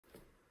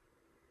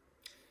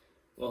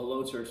Well,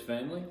 hello, church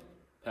family.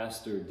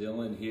 Pastor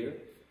Dylan here.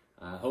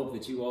 I hope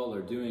that you all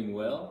are doing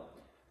well.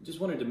 I just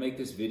wanted to make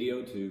this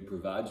video to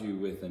provide you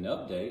with an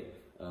update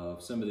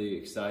of some of the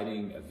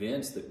exciting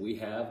events that we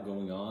have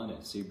going on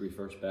at Seabury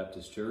First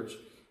Baptist Church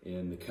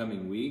in the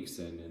coming weeks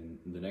and in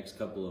the next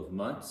couple of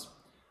months.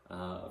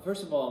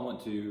 First of all, I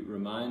want to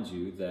remind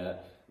you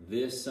that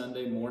this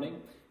Sunday morning,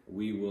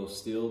 we will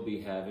still be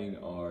having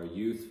our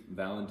Youth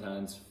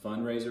Valentine's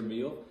fundraiser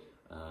meal.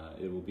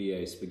 It will be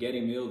a spaghetti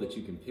meal that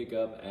you can pick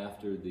up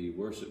after the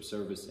worship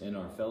service in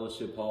our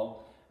fellowship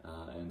hall.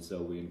 And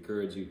so we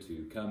encourage you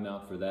to come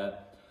out for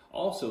that.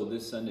 Also,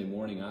 this Sunday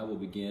morning, I will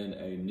begin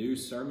a new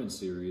sermon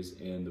series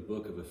in the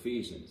book of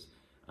Ephesians.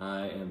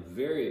 I am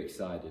very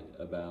excited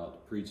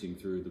about preaching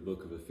through the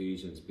book of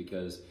Ephesians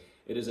because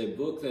it is a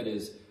book that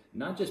is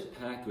not just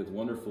packed with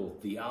wonderful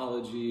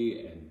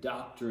theology and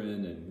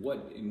doctrine and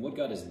what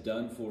God has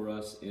done for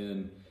us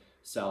in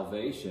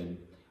salvation,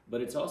 but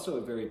it's also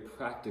a very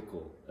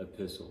practical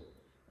epistle.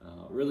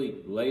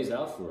 Really lays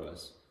out for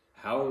us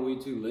how are we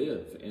to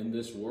live in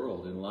this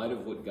world in light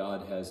of what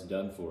God has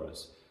done for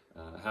us.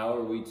 How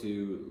are we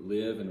to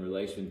live in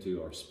relation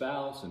to our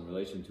spouse, in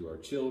relation to our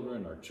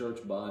children, our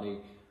church body.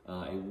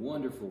 A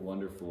wonderful,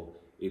 wonderful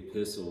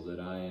epistle that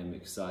I am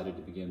excited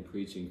to begin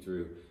preaching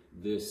through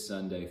this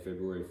Sunday,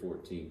 February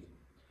 14th.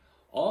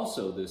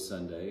 Also this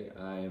Sunday,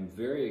 I am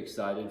very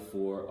excited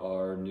for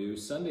our new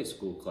Sunday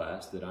school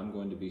class that I'm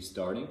going to be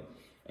starting.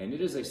 And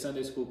it is a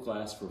Sunday school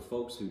class for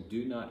folks who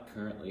do not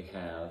currently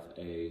have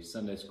a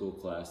Sunday school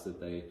class that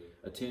they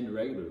attend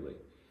regularly.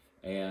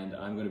 And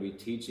I'm going to be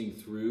teaching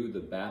through the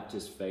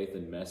Baptist faith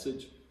and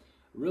message,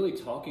 really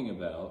talking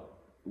about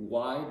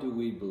why do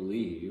we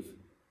believe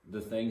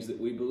the things that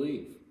we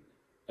believe?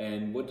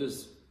 And what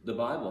does the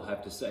Bible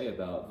have to say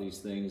about these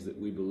things that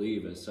we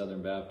believe as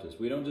Southern Baptists?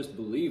 We don't just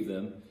believe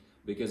them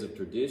because of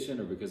tradition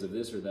or because of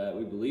this or that.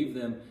 We believe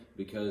them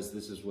because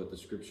this is what the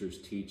scriptures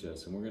teach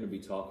us. And we're going to be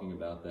talking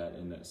about that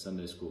in that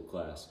Sunday school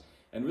class.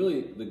 And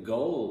really the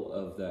goal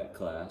of that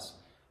class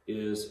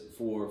is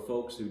for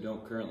folks who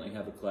don't currently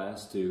have a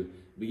class to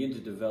begin to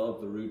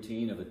develop the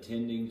routine of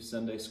attending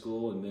Sunday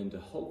school and then to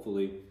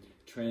hopefully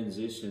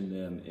transition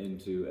them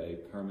into a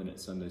permanent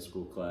Sunday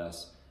school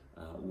class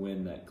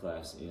when that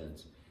class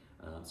ends.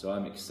 So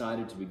I'm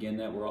excited to begin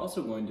that. We're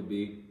also going to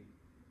be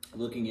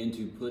looking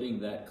into putting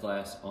that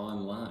class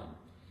online.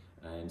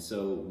 And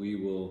so we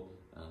will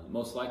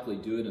most likely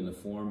do it in the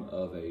form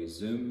of a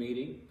Zoom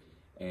meeting,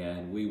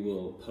 and we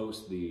will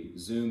post the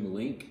Zoom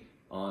link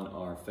on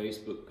our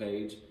Facebook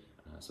page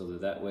so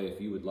that way if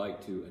you would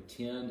like to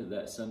attend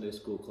that Sunday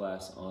school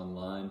class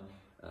online,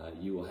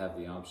 you will have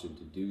the option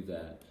to do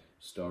that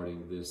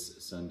starting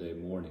this Sunday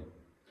morning.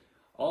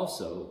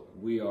 Also,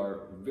 we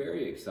are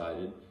very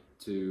excited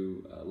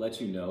to let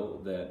you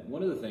know that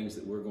one of the things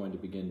that we're going to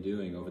begin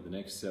doing over the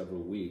next several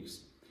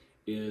weeks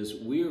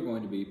is we are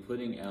going to be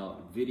putting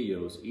out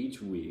videos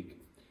each week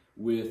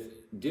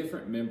with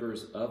different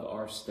members of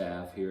our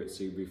staff here at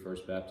Seabury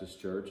First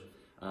Baptist Church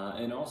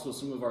and also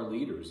some of our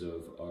leaders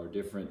of our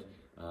different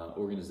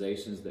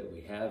organizations that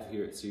we have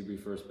here at Seabury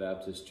First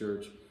Baptist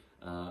Church.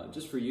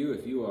 Just for you,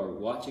 if you are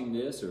watching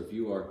this or if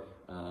you are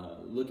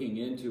looking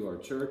into our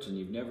church and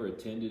you've never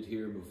attended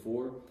here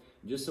before,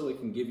 just so it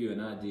can give you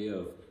an idea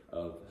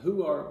of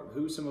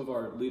who some of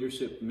our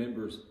leadership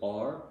members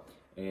are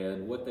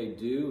and what they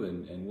do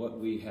and what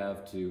we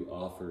have to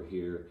offer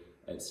here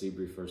at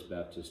Seabury First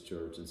Baptist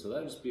Church. And so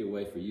that'll just be a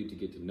way for you to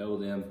get to know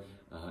them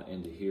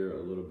and to hear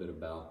a little bit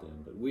about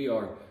them. But we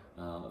are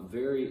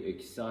very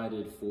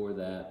excited for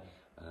that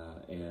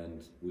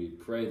and we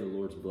pray the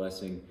Lord's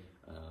blessing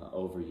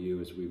over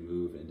you as we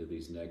move into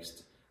these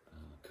next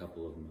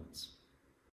couple of months.